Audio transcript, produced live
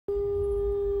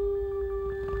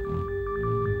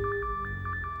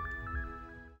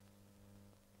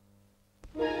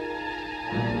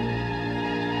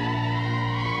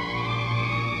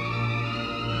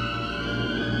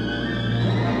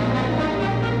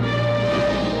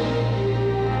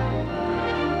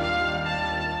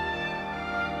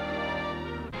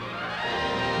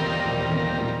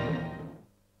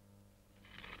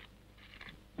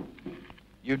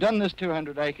You've done this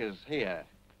 200 acres here,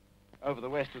 over the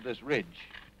west of this ridge.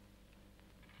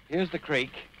 Here's the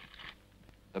creek.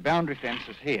 The boundary fence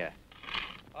is here.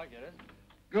 I get it.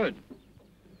 Good.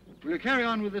 We'll carry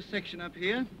on with this section up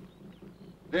here.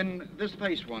 Then this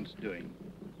face wants doing.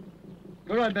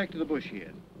 Go right back to the bush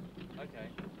here. Okay.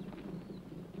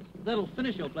 That'll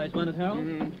finish your place, won't it,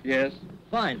 Harold? Yes.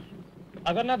 Fine.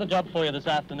 I've got another job for you this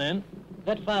afternoon.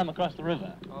 That farm across the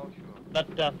river. Oh, sure.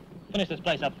 But finish this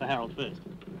place up for Harold first.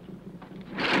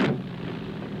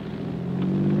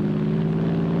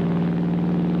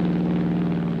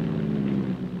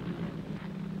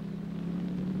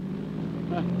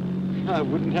 I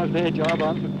wouldn't have their job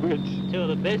on for quits. Two of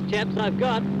the best chaps I've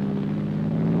got.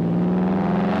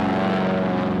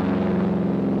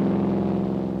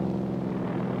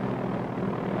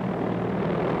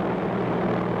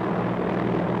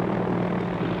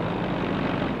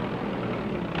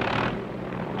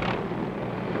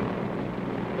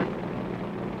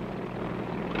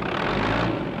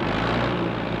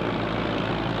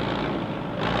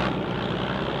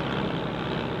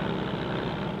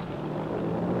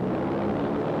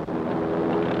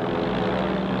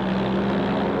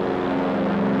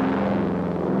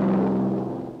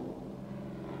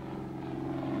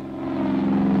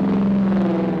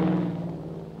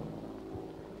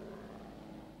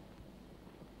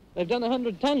 They've done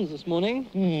 100 tons this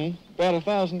morning. About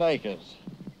 1,000 acres.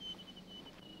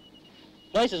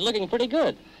 Place is looking pretty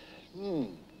good.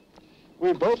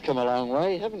 We've both come a long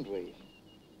way, haven't we?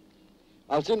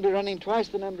 I'll soon be running twice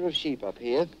the number of sheep up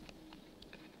here.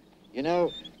 You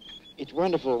know, it's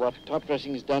wonderful what top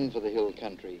dressing's done for the hill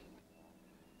country.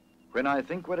 When I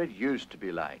think what it used to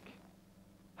be like,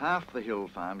 half the hill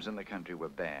farms in the country were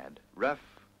bad,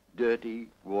 rough, dirty,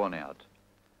 worn out.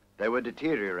 They were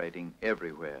deteriorating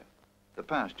everywhere. The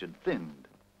pasture'd thinned.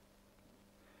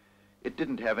 It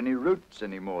didn't have any roots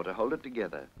anymore to hold it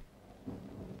together.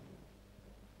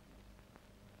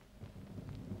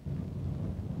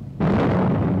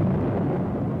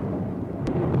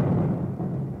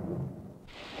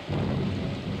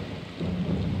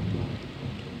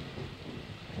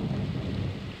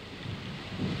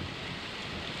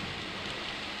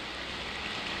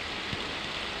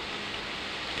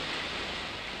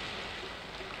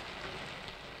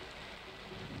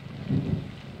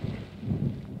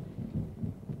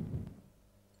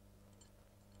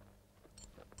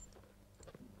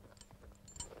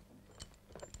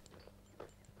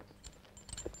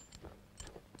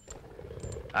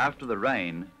 After the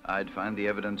rain, I'd find the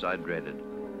evidence I dreaded.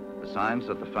 The signs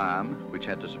that the farm, which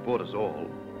had to support us all,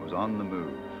 was on the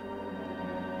move.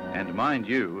 And mind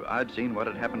you, I'd seen what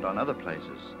had happened on other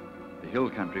places. The hill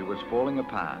country was falling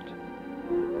apart.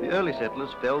 The early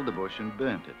settlers felled the bush and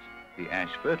burnt it. The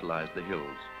ash fertilized the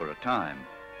hills for a time.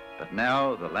 But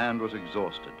now the land was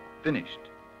exhausted, finished.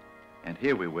 And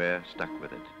here we were, stuck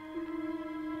with it.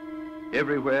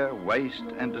 Everywhere, waste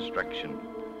and destruction.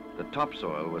 The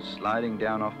topsoil was sliding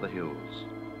down off the hills.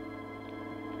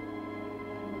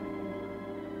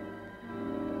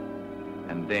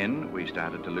 And then we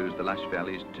started to lose the lush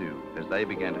valleys too, as they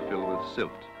began to fill with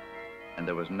silt. And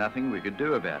there was nothing we could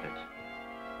do about it.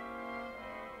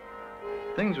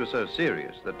 Things were so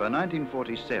serious that by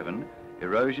 1947,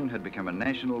 erosion had become a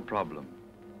national problem.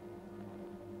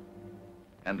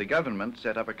 And the government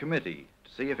set up a committee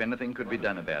to see if anything could be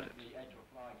done about it.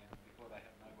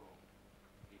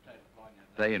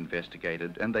 They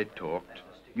investigated and they talked,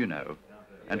 you know,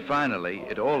 and finally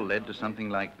it all led to something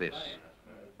like this.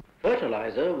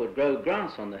 Fertilizer would grow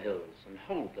grass on the hills and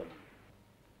hold them.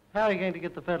 How are you going to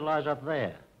get the fertilizer up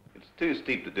there? It's too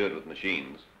steep to do it with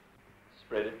machines.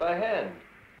 Spread it by hand.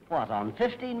 What, on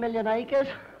 15 million acres?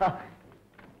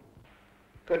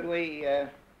 Could we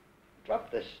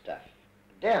drop this stuff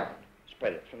down,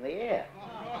 spread it from the air?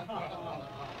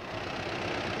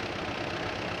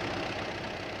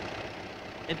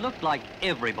 It looked like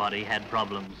everybody had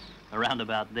problems around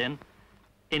about then,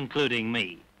 including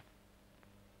me.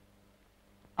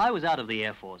 I was out of the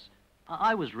Air Force.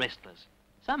 I was restless.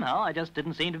 Somehow I just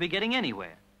didn't seem to be getting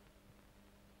anywhere.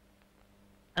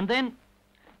 And then,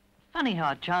 funny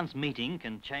how a chance meeting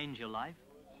can change your life.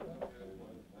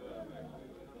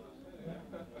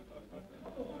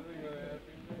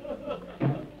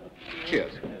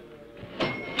 Cheers.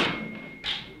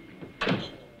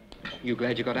 You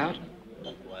glad you got out?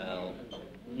 Well,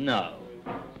 no.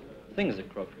 Things are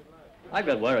crooked. I've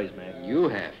got worries, man. You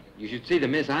have. You should see the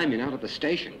mess I'm in out at the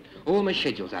station. All my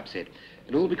schedule's upset.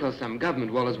 And all because some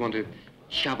government wallers want to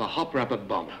shove a hopper up a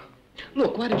bomber.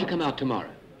 Look, why don't you come out tomorrow?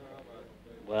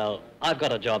 Well, I've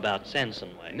got a job out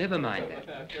Sanson way. Never mind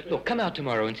that. Look, come out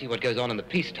tomorrow and see what goes on in the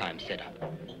peacetime setup.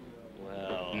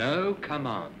 Well, No, come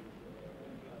on.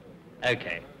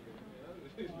 Okay.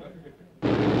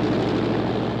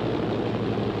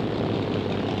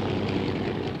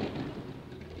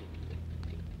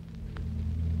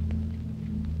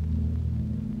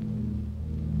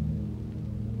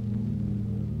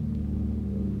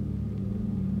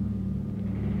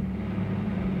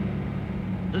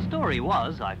 The story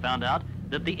was, I found out,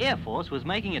 that the Air Force was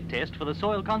making a test for the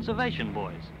soil conservation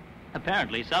boys.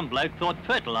 Apparently, some bloke thought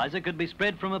fertilizer could be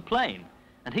spread from a plane,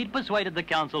 and he'd persuaded the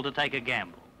council to take a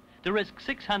gamble, to risk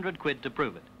 600 quid to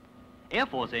prove it. Air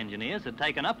Force engineers had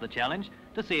taken up the challenge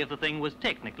to see if the thing was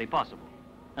technically possible,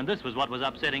 and this was what was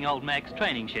upsetting old Mac's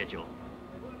training schedule.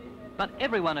 But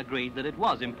everyone agreed that it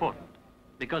was important,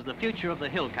 because the future of the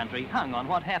hill country hung on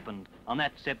what happened on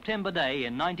that September day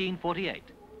in 1948.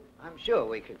 I'm sure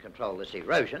we can control this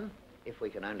erosion if we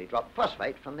can only drop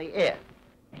phosphate from the air.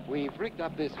 We've rigged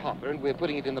up this hopper and we're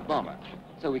putting it in the bomber,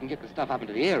 so we can get the stuff up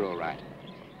into the air all right.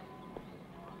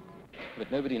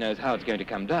 But nobody knows how it's going to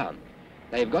come down.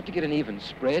 They've got to get an even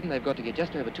spread, and they've got to get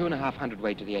just over 2.5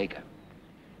 hundredweight to the acre.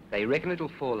 They reckon it'll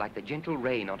fall like the gentle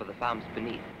rain onto the farms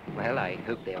beneath. Well, I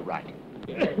hope they're right.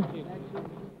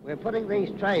 We're putting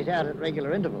these trays out at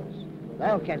regular intervals.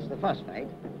 They'll catch the phosphate,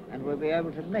 and we'll be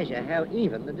able to measure how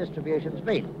even the distribution's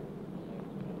been.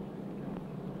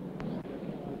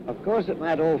 Of course, it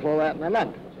might all fall out in a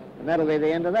lump, and that'll be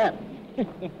the end of that.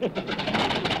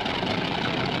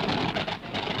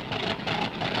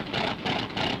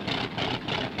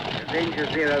 Avenger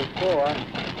 04,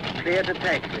 clear to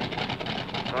taxi.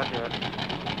 Roger.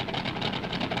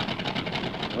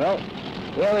 Well,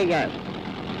 here we go.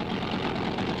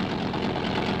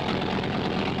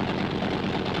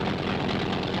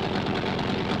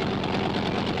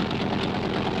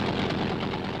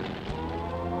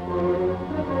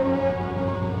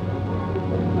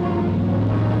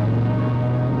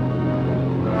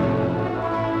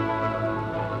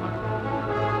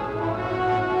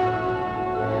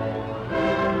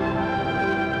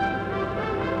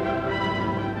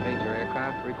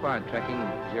 Tracking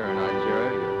 090,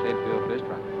 you're cleared for your first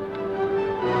run.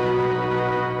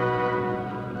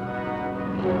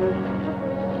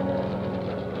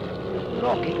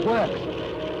 Look, it works.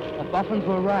 The boffins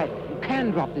were right. You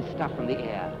can drop this stuff from the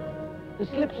air. The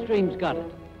slipstream's got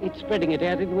it. It's spreading it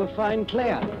out into a fine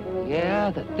cloud. Yeah,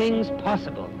 the thing's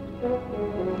possible.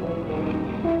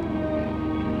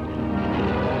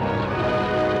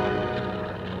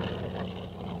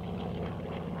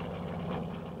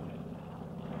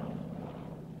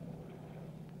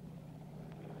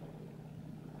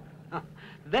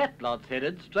 That lot's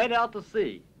headed straight out to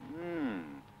sea.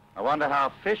 I wonder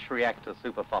how fish react to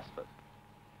superphosphate.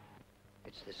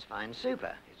 It's this fine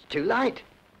super. It's too light.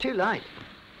 Too light.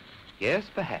 Yes,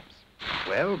 perhaps.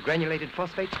 Well, granulated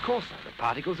phosphate's coarser. The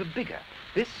particles are bigger.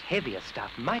 This heavier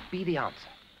stuff might be the answer.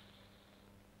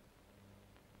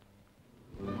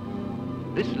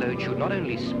 This load should not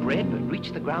only spread, but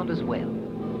reach the ground as well.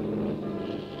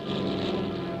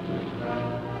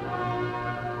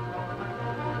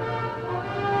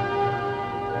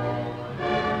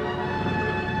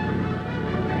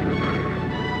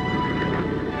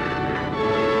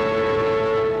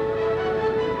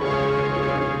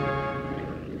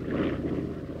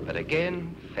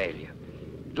 Again, failure.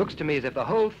 It looks to me as if the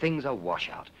whole thing's a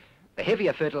washout. The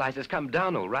heavier fertilizers come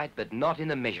down all right, but not in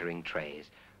the measuring trays.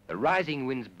 The rising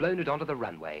wind's blown it onto the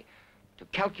runway. To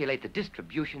calculate the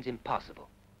distribution's impossible.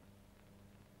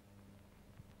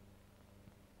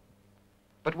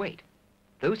 But wait,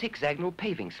 those hexagonal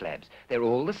paving slabs, they're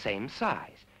all the same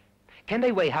size. Can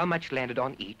they weigh how much landed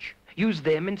on each? Use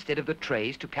them instead of the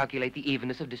trays to calculate the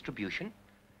evenness of distribution?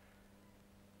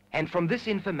 And from this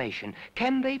information,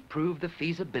 can they prove the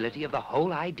feasibility of the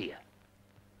whole idea?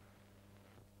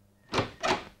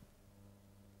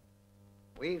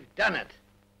 We've done it.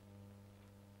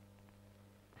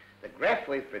 The graph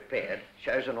we've prepared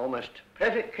shows an almost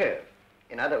perfect curve.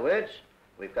 In other words,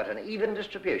 we've got an even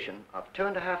distribution of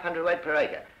 2.5 hundredweight per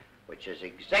acre, which is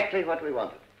exactly what we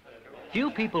wanted. Few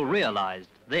people realized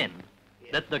then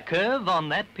that the curve on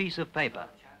that piece of paper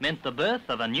meant the birth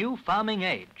of a new farming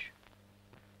age.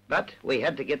 But we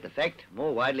had to get the fact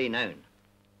more widely known.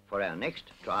 For our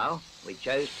next trial, we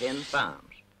chose 10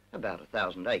 farms, about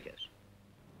 1,000 acres.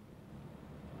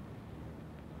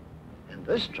 And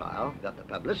this trial got the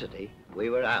publicity we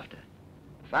were after.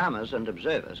 Farmers and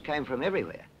observers came from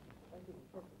everywhere.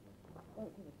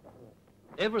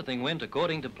 Everything went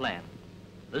according to plan.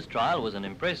 This trial was an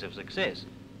impressive success.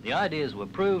 The ideas were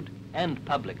proved, and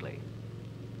publicly.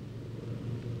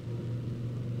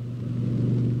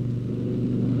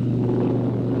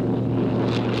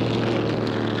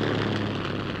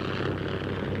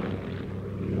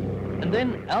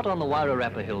 Out on the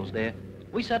Wairarapa Hills there,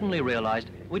 we suddenly realized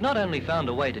we'd not only found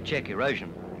a way to check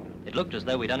erosion, it looked as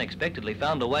though we'd unexpectedly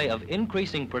found a way of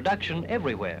increasing production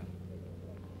everywhere.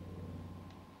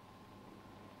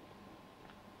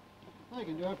 They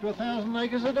can do up to 1,000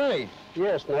 acres a day.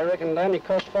 Yes, and I reckon it only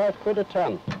costs 5 quid a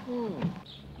ton.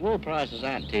 Wool prices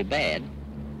aren't too bad.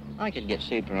 I could get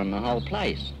super on the whole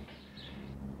place.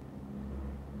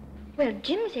 Well,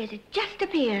 Jim says it just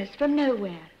appears from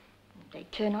nowhere. They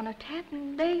turn on a tap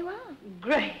and there you are.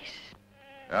 Grace.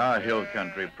 Our hill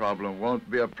country problem won't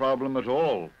be a problem at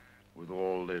all with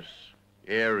all this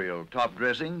aerial top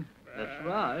dressing. That's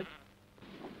right.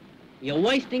 You're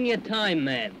wasting your time,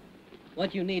 man.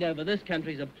 What you need over this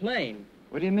country's a plane.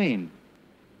 What do you mean?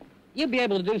 You'll be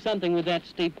able to do something with that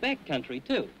steep back country,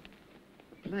 too.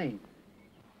 A plane?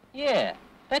 Yeah,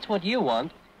 that's what you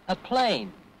want, a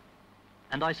plane.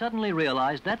 And I suddenly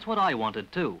realized that's what I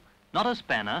wanted too. Not a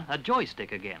spanner, a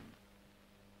joystick again.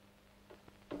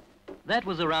 That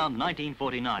was around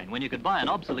 1949, when you could buy an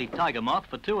obsolete tiger moth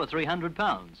for £200 or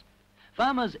 £300.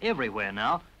 Farmers everywhere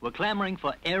now were clamoring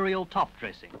for aerial top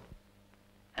dressing.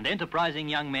 And enterprising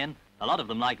young men, a lot of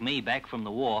them like me back from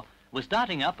the war, were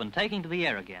starting up and taking to the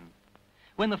air again.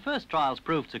 When the first trials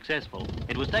proved successful,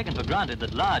 it was taken for granted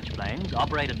that large planes,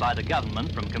 operated by the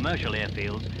government from commercial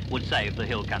airfields, would save the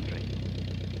hill country.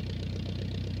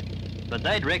 But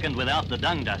they'd reckoned without the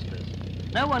dung dusters.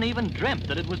 No one even dreamt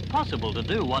that it was possible to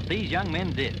do what these young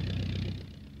men did.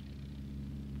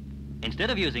 Instead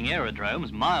of using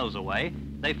aerodromes miles away,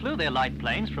 they flew their light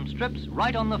planes from strips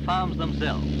right on the farms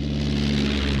themselves.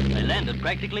 They landed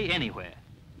practically anywhere.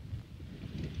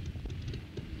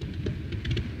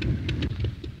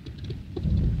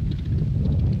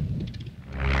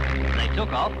 They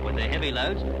took off with their heavy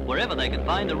loads wherever they could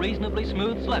find a reasonably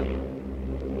smooth slope.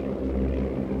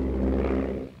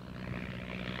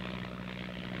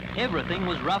 Everything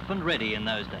was rough and ready in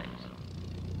those days.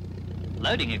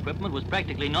 Loading equipment was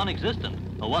practically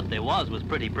non-existent, or what there was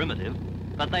pretty primitive,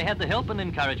 but they had the help and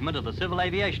encouragement of the Civil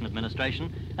Aviation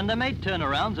Administration, and they made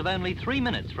turnarounds of only 3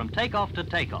 minutes from takeoff to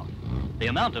takeoff. The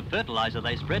amount of fertilizer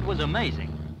they spread was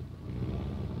amazing.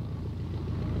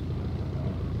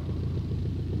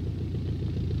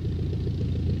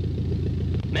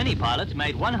 Many pilots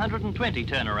made 120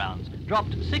 turnarounds,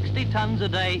 dropped 60 tons a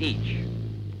day each.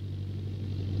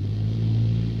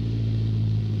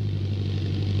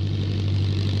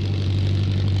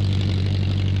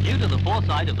 Due to the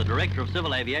foresight of the Director of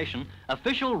Civil Aviation,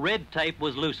 official red tape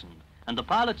was loosened, and the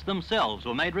pilots themselves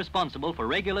were made responsible for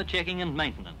regular checking and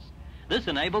maintenance. This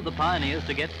enabled the pioneers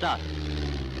to get started.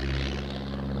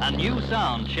 A new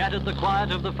sound shattered the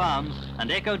quiet of the farms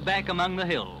and echoed back among the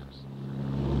hills.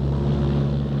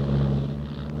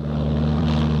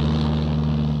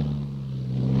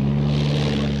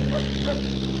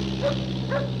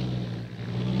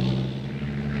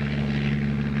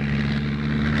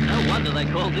 No wonder they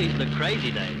called these the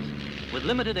crazy days. With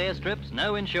limited airstrips,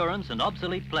 no insurance and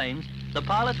obsolete planes, the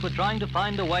pilots were trying to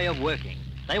find a way of working.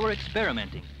 They were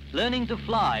experimenting, learning to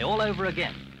fly all over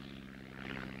again.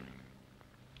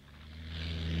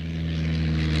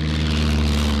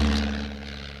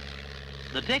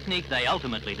 The technique they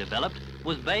ultimately developed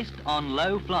was based on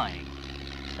low flying.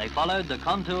 They followed the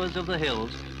contours of the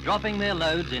hills, dropping their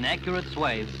loads in accurate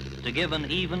swathes to give an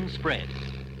even spread.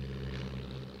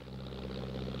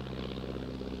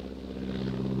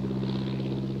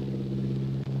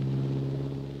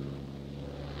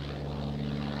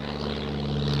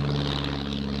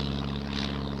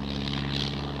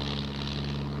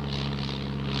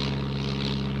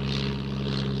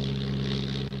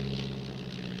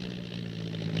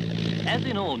 As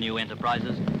in all new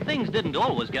enterprises, things didn't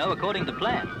always go according to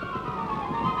plan.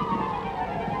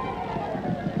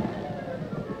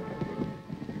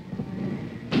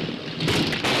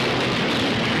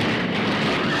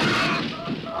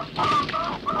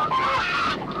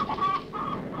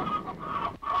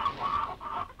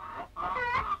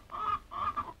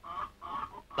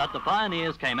 But the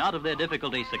pioneers came out of their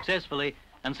difficulties successfully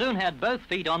and soon had both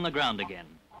feet on the ground again.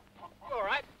 All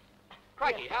right.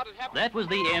 Crikey, how did it happen? That was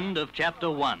the end of Chapter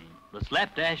 1. The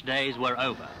slapdash days were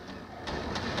over.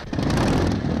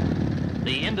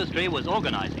 The industry was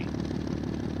organizing.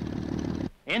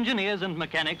 Engineers and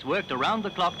mechanics worked around the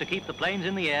clock to keep the planes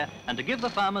in the air and to give the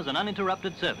farmers an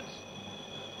uninterrupted service.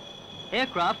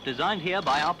 Aircraft designed here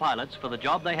by our pilots for the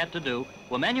job they had to do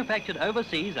were manufactured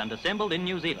overseas and assembled in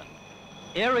New Zealand.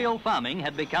 Aerial farming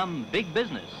had become big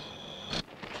business.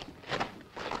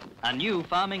 A new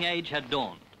farming age had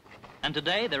dawned. And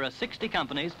today there are 60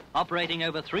 companies operating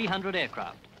over 300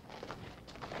 aircraft.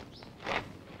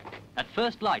 At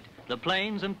first light, the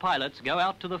planes and pilots go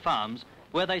out to the farms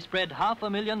where they spread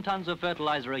 500,000 tons of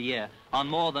fertilizer a year on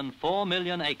more than 4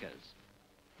 million acres.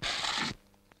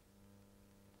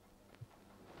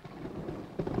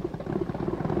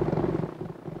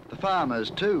 The farmers,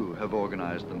 too, have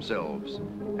organised themselves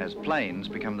as planes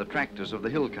become the tractors of the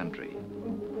hill country.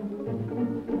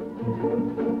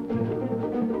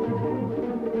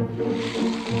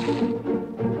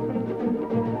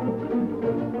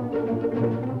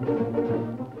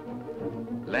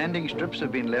 Landing strips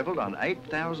have been levelled on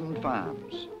 8,000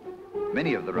 farms.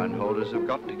 Many of the run holders have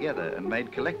got together and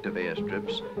made collective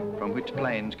airstrips from which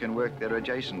planes can work their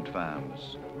adjacent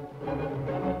farms.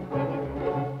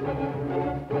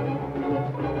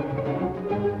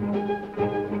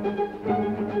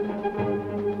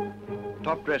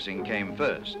 Top dressing came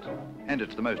first, and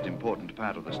it's the most important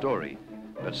part of the story,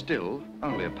 but still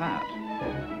only a part.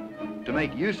 To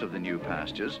make use of the new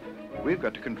pastures, we've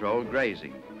got to control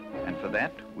grazing, and for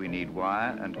that we need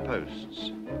wire and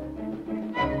posts.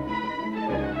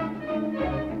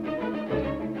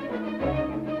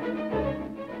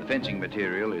 The fencing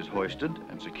material is hoisted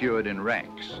and secured in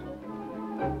racks.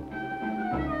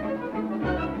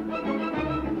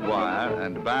 Wire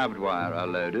and barbed wire are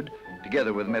loaded,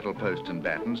 together with metal posts and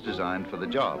battens designed for the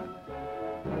job.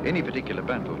 Any particular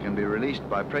bundle can be released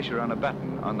by pressure on a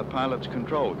button on the pilot's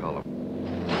control column.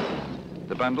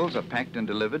 The bundles are packed and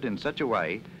delivered in such a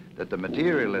way that the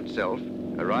material itself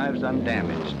arrives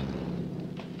undamaged.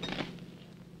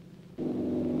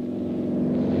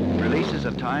 Releases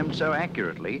are timed so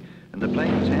accurately and the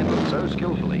planes handled so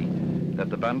skillfully that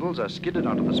the bundles are skidded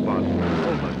onto the spot,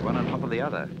 almost one on top of the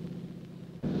other.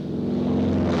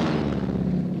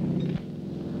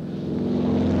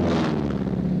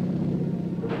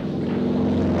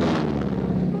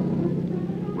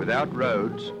 Without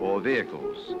roads or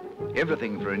vehicles,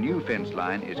 everything for a new fence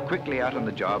line is quickly out on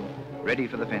the job, ready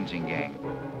for the fencing gang.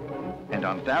 And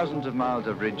on thousands of miles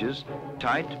of ridges,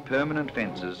 tight, permanent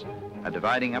fences are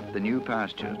dividing up the new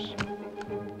pastures.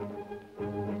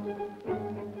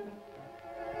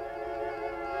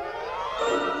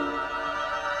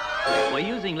 We're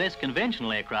using less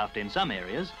conventional aircraft in some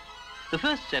areas. The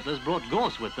first settlers brought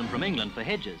gorse with them from England for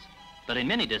hedges, but in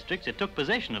many districts it took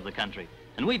possession of the country,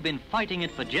 and we've been fighting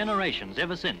it for generations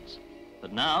ever since.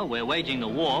 But now we're waging the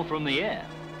war from the air.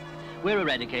 We're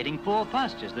eradicating poor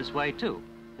pastures this way too,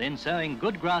 then sowing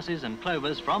good grasses and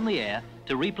clovers from the air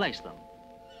to replace them.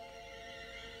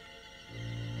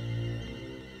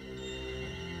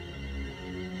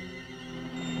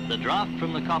 The draft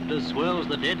from the copters swirls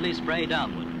the deadly spray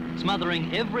downward,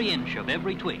 smothering every inch of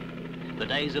every twig. The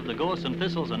days of the gorse and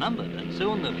thistles are numbered, and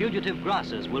soon the fugitive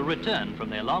grasses will return from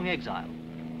their long exile.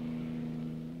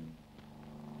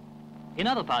 In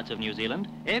other parts of New Zealand,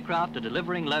 aircraft are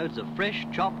delivering loads of fresh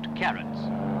chopped carrots.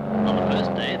 On the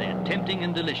first day, they're tempting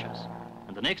and delicious,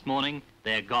 and the next morning,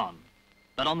 they're gone.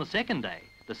 But on the second day,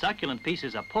 the succulent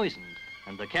pieces are poisoned,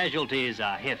 and the casualties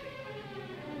are heavy.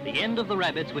 The end of the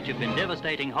rabbits, which have been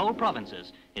devastating whole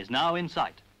provinces, is now in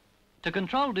sight. To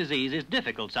control disease is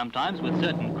difficult sometimes with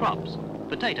certain crops,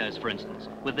 potatoes, for instance,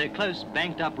 with their close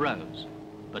banked-up rows.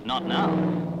 But not now.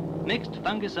 Mixed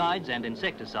fungicides and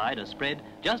insecticide are spread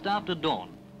just after dawn,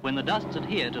 when the dusts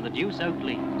adhere to the dew-soaked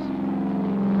leaves.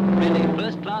 Really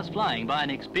first-class flying by an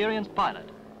experienced pilot.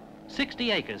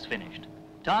 60 acres finished.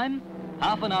 Time,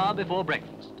 half an hour before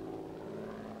breakfast.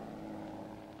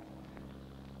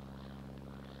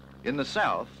 In the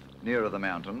south, nearer the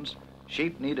mountains,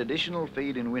 sheep need additional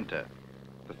feed in winter.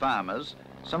 The farmers,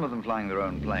 some of them flying their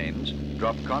own planes,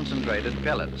 drop concentrated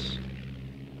pellets.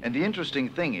 And the interesting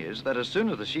thing is that as soon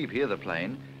as the sheep hear the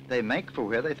plane, they make for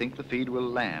where they think the feed will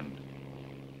land.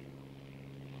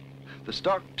 The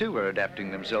stock, too, are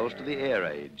adapting themselves to the air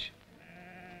age.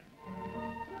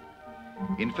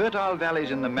 In fertile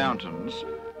valleys in the mountains,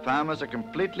 farmers are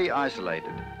completely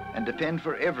isolated and depend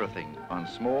for everything on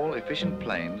small, efficient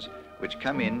planes which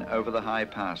come in over the high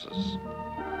passes.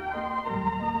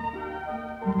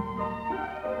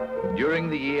 During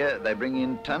the year, they bring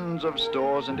in tons of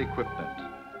stores and equipment.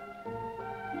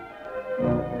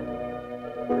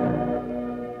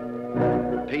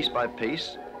 Piece by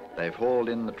piece, they've hauled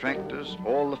in the tractors,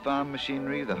 all the farm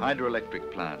machinery, the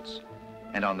hydroelectric plants,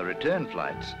 and on the return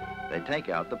flights, they take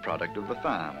out the product of the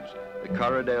farms, the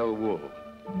Corriedale wool.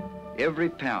 Every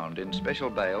pound in special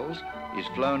bales is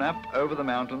flown up over the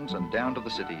mountains and down to the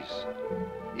cities.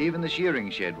 Even the shearing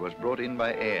shed was brought in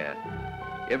by air.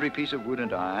 Every piece of wood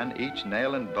and iron, each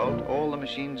nail and bolt, all the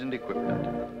machines and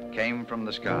equipment came from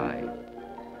the sky.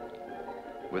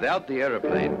 Without the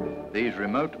aeroplane, these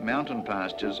remote mountain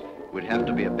pastures would have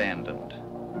to be abandoned.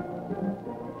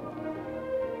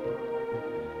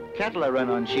 Cattle are run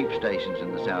on sheep stations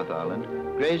in the South Island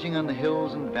grazing on the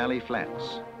hills and valley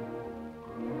flats.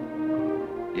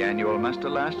 The annual muster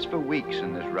lasts for weeks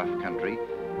in this rough country,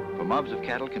 for mobs of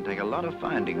cattle can take a lot of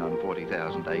finding on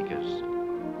 40,000 acres.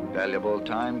 Valuable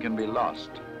time can be lost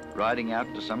riding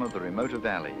out to some of the remoter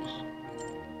valleys.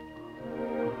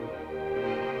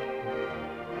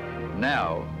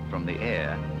 Now, from the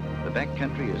air, the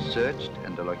backcountry is searched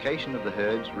and the location of the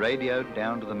herds radioed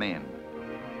down to the men.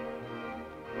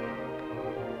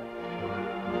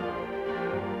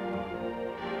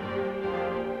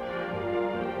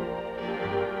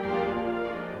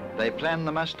 They plan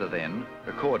the muster then,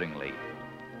 accordingly.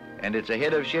 And it's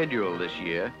ahead of schedule this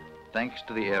year, thanks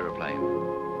to the aeroplane.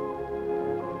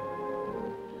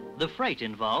 The freight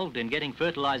involved in getting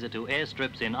fertilizer to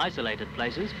airstrips in isolated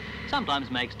places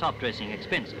sometimes makes top dressing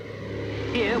expensive.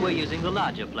 Here we're using the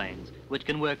larger planes, which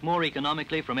can work more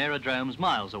economically from aerodromes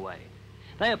miles away.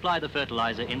 They apply the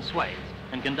fertilizer in swathes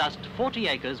and can dust 40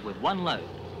 acres with one load.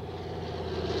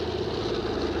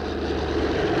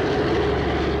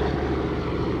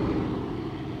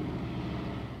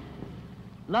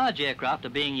 Large aircraft are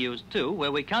being used too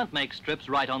where we can't make strips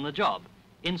right on the job,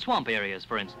 in swamp areas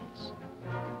for instance.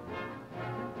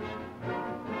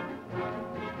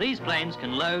 These planes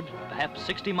can load perhaps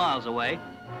 60 miles away,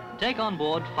 take on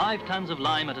board 5 tons of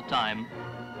lime at a time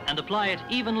and apply it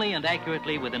evenly and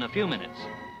accurately within a few minutes.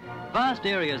 Vast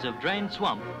areas of drained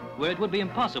swamp where it would be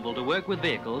impossible to work with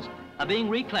vehicles are being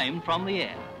reclaimed from the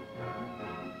air.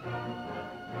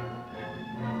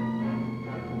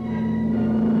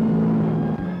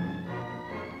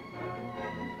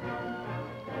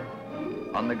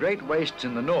 On the great wastes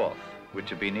in the north,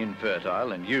 which have been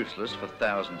infertile and useless for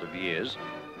thousands of years,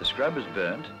 the scrub is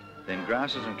burnt, then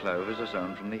grasses and clovers are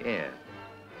sown from the air.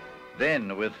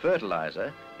 Then, with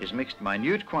fertilizer, is mixed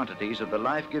minute quantities of the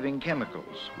life-giving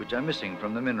chemicals which are missing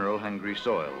from the mineral-hungry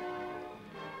soil.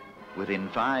 Within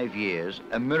 5 years,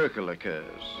 a miracle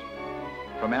occurs.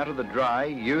 From out of the dry,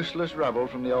 useless rubble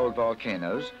from the old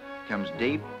volcanoes comes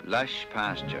deep, lush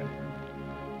pasture.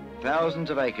 Thousands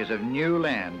of acres of new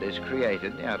land is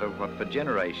created out of what for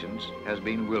generations has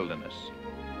been wilderness.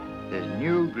 There's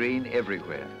new green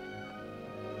everywhere.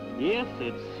 Yes,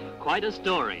 it's quite a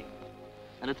story.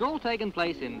 And it's all taken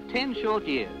place in 10 short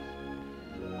years.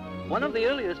 One of the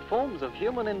earliest forms of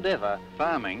human endeavor,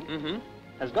 farming,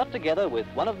 has got together with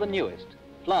one of the newest,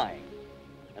 flying.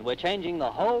 And we're changing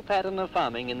the whole pattern of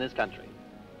farming in this country.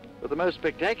 But the most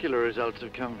spectacular results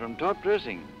have come from top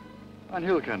dressing on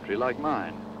hill country like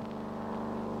mine.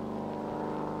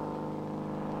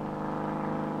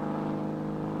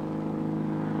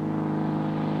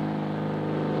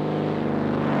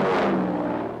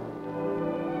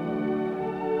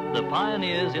 The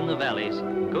pioneers in the valleys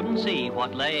couldn't see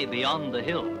what lay beyond the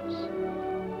hills.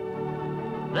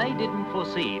 They didn't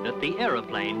foresee that the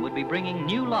aeroplane would be bringing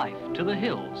new life to the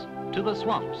hills, to the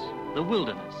swamps, the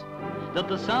wilderness, that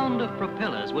the sound of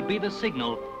propellers would be the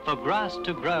signal for grass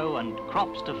to grow and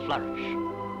crops to flourish.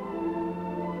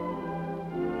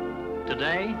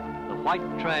 Today, the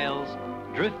white trails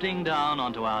drifting down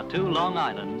onto our 2 long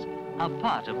islands are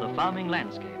part of the farming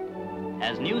landscape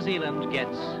as New Zealand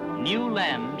gets new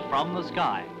land from the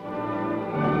sky.